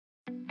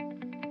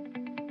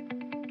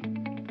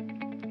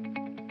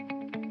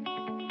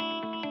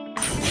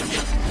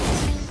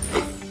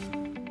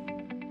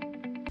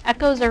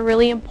Echoes are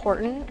really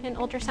important in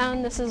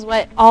ultrasound. This is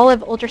what all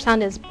of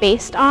ultrasound is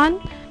based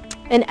on.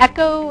 An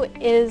echo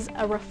is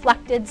a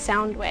reflected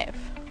sound wave.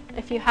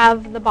 If you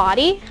have the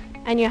body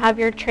and you have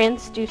your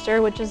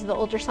transducer, which is the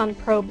ultrasound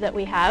probe that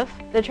we have,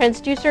 the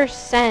transducer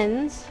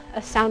sends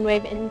a sound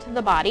wave into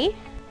the body,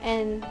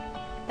 and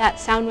that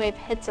sound wave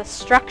hits a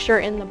structure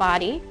in the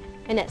body,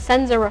 and it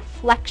sends a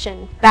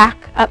reflection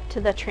back up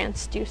to the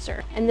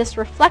transducer. And this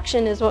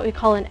reflection is what we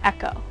call an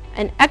echo.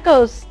 And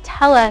echoes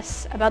tell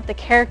us about the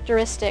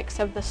characteristics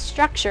of the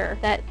structure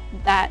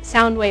that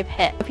sound wave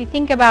hit. If you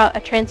think about a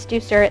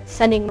transducer, it's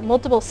sending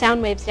multiple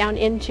sound waves down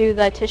into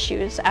the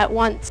tissues at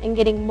once and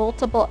getting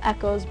multiple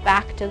echoes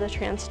back to the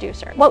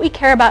transducer. What we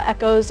care about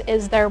echoes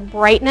is their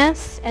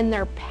brightness and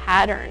their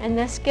pattern, and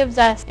this gives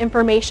us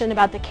information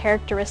about the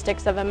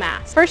characteristics of a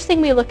mass. First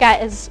thing we look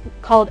at is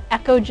called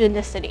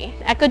echogenicity.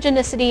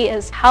 Echogenicity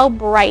is how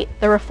bright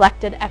the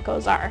reflected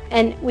echoes are,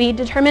 and we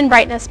determine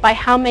brightness by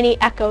how many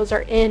echoes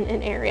are in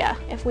an area.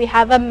 If we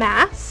have a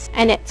mass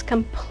and it's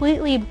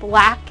completely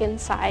black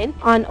inside,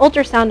 on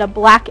ultrasound a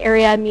black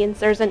area means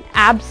there's an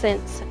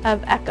absence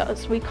of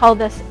echoes. We call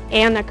this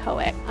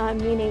anechoic,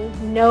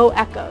 meaning no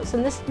echoes.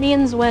 And this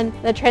means when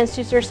the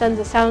transducer sends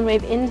a sound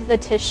wave into the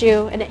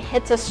tissue and it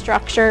hits a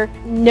structure,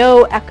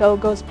 no echo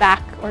goes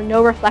back or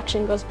no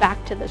reflection goes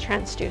back to the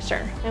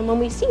transducer. And when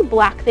we see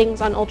black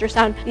things on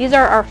ultrasound, these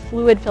are our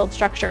fluid-filled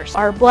structures,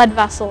 our blood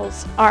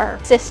vessels, our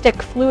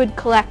cystic fluid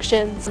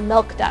collections,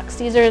 milk ducts.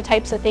 These are the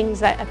types of things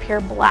that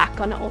appear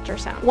black on an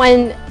ultrasound.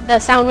 When the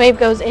sound wave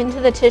goes into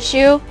the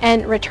tissue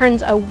and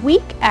returns a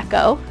weak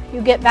echo,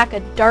 you get back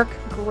a dark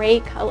gray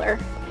color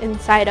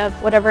inside of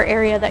whatever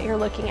area that you're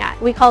looking at.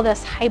 We call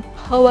this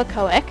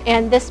hypoechoic,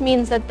 and this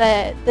means that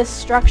this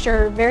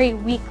structure very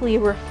weakly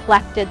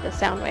reflected the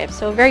sound wave.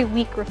 So a very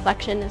weak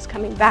reflection is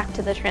coming back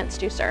to the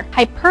transducer.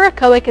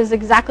 Hyperechoic is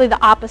exactly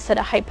the opposite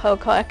of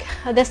hypoechoic.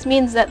 This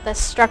means that the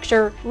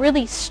structure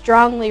really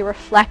strongly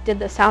reflected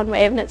the sound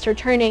wave, and it's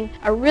returning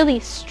a really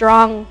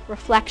strong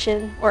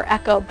reflection or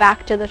echo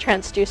back to the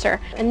transducer.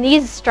 And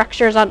these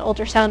structures on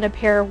ultrasound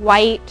appear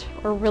white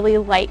or really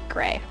light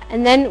gray.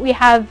 And then we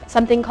have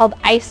something called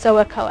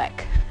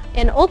Isoechoic.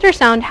 In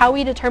ultrasound, how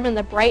we determine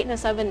the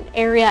brightness of an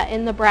area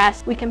in the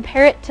breast, we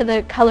compare it to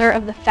the color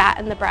of the fat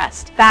in the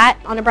breast. Fat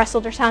on a breast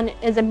ultrasound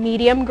is a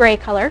medium gray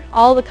color.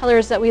 All the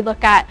colors that we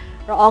look at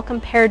are all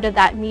compared to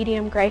that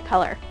medium gray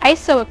color.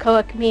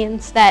 Isoechoic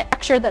means that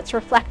structure that's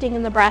reflecting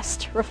in the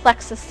breast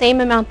reflects the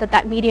same amount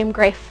that medium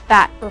gray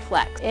fat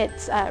reflects.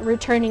 It's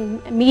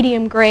returning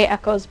medium gray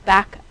echoes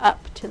back up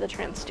to the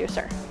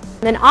transducer.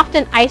 And then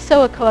often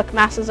isoechoic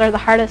masses are the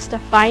hardest to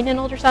find in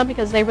ultrasound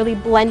because they really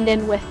blend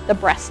in with the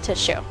breast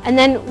tissue. And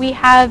then we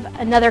have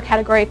another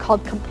category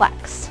called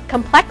complex.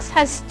 Complex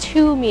has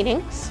two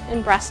meanings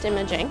in breast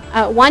imaging.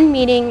 One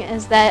meaning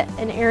is that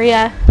an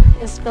area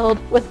is filled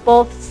with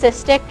both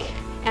cystic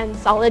and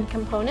solid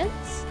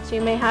components. So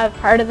you may have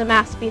part of the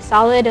mass be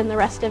solid and the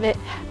rest of it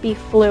be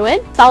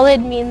fluid. Solid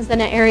means that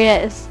an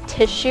area is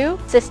tissue.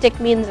 Cystic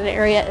means an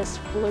area is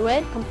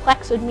fluid.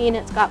 Complex would mean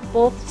it's got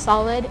both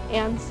solid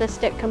and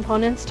cystic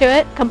components to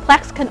it.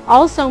 Complex can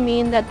also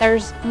mean that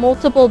there's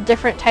multiple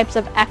different types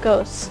of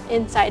echoes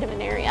inside of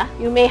an area.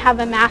 You may have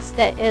a mass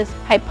that is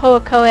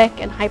hypoechoic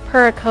and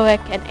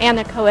hyperechoic and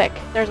anechoic.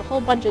 There's a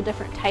whole bunch of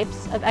different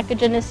types of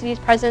echogenicities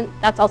present.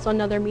 That's also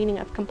another meaning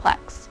of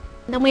complex.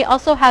 Then we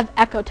also have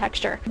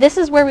echotexture. This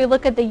is where we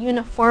look at the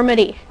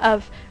uniformity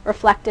of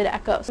reflected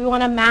echoes. We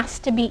want a mass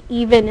to be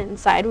even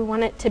inside. We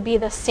want it to be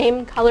the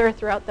same color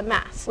throughout the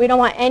mass. We don't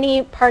want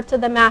any parts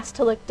of the mass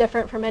to look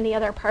different from any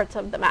other parts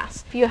of the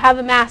mass. If you have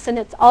a mass and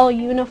it's all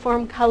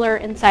uniform color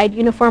inside,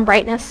 uniform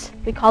brightness,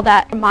 we call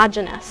that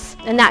homogeneous.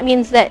 And that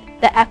means that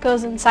the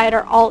echoes inside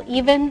are all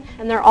even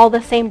and they're all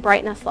the same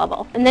brightness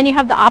level. And then you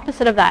have the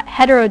opposite of that,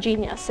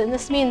 heterogeneous. And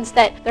this means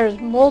that there's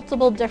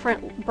multiple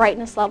different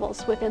brightness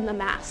levels within the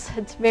mass.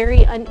 It's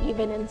very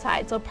uneven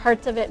inside. So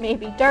parts of it may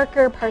be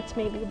darker, parts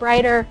may be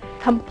brighter.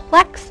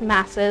 Complex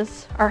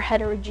masses are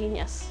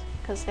heterogeneous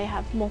because they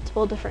have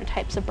multiple different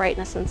types of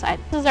brightness inside.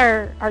 This is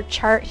our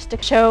chart just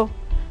to show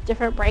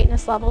different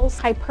brightness levels.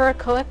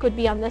 Hyperechoic would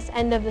be on this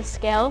end of the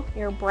scale,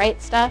 your bright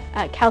stuff.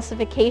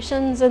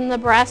 Calcifications in the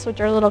breast,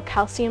 which are little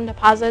calcium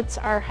deposits,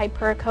 are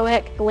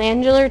hyperechoic.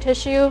 Glandular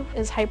tissue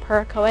is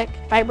hyperechoic.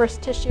 Fibrous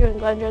tissue and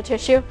glandular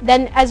tissue.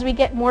 Then as we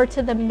get more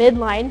to the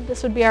midline,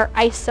 this would be our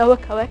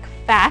isoechoic.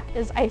 Fat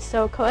is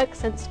isoechoic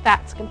since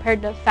fat's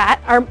compared to fat.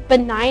 Our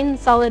benign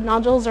solid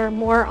nodules are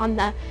more on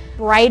the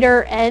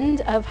brighter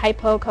end of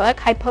hypoechoic.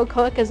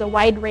 Hypoechoic is a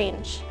wide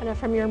range, kind of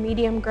from your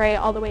medium gray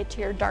all the way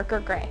to your darker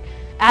gray.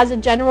 As a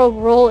general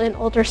rule in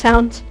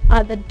ultrasound,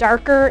 the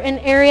darker an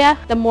area,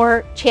 the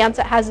more chance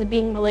it has of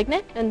being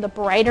malignant, and the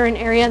brighter an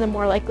area, the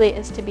more likely it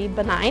is to be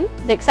benign.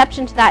 The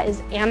exception to that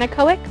is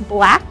anechoic,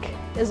 black.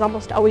 is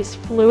almost always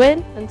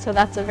fluid, and so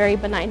that's a very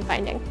benign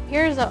finding.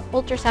 Here's an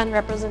ultrasound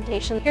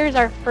representation. Here's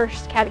our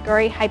first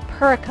category,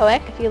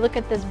 hyperechoic. If you look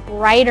at this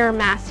brighter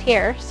mass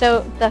here,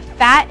 so the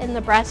fat in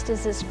the breast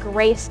is this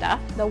gray stuff.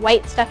 The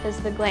white stuff is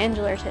the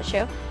glandular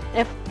tissue.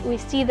 And if we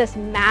see this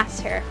mass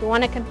here, if we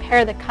want to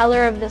compare the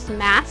color of this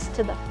mass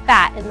to the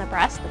fat in the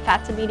breast, the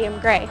fat's a medium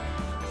gray,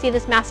 see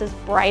this mass is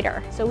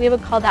brighter. So we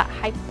would call that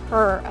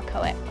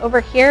hyperechoic. Over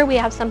here we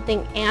have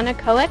something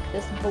anechoic,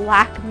 this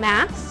black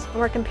mass, and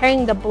we're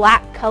comparing the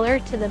black color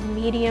to the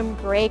medium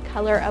gray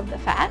color of the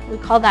fat. We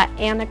call that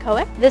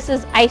anechoic. This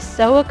is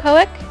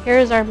isoechoic.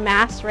 Here's our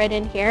mass right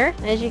in here.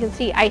 And as you can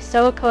see,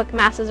 isoechoic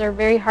masses are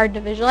very hard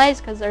to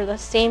visualize because they're the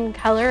same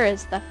color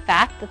as the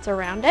fat that's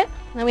around it.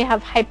 And then we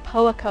have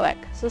hypoechoic.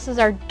 So this is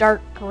our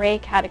dark gray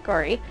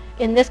category.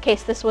 In this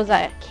case, this was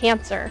a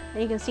cancer,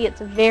 and you can see it's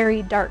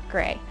very dark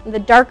gray. The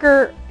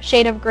darker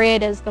shade of gray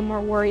it is, the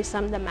more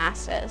worrisome the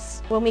mass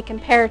is. When we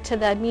compare to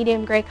the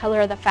medium gray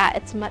color of the fat,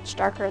 it's much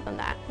darker than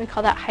that. We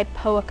call that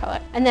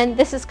hypoechoic. And then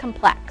this is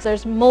complex.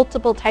 There's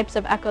multiple types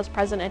of echoes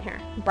present in here.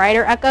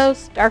 Brighter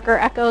echoes, darker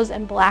echoes,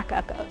 and black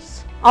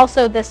echoes.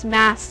 Also, this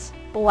mass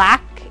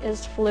black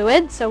is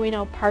fluid, so we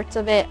know parts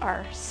of it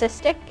are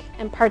cystic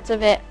and parts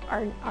of it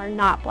are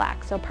not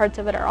black, so parts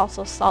of it are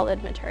also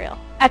solid material.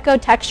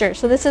 Echotexture,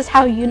 so this is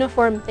how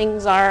uniform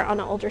things are on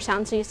an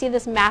ultrasound. So you see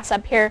this mass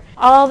up here,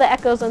 all the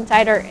echoes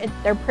inside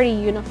they're pretty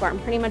uniform,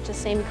 pretty much the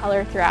same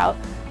color throughout.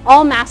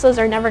 All masses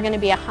are never going to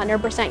be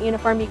 100%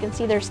 uniform. You can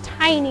see there's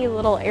tiny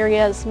little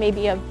areas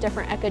maybe of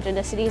different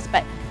echogenicities,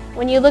 but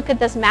when you look at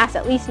this mass,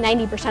 at least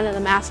 90% of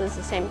the mass is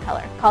the same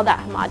color. Call that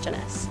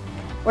homogeneous.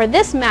 Where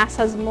this mass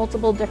has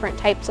multiple different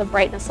types of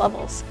brightness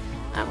levels,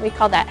 we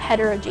call that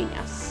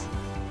heterogeneous.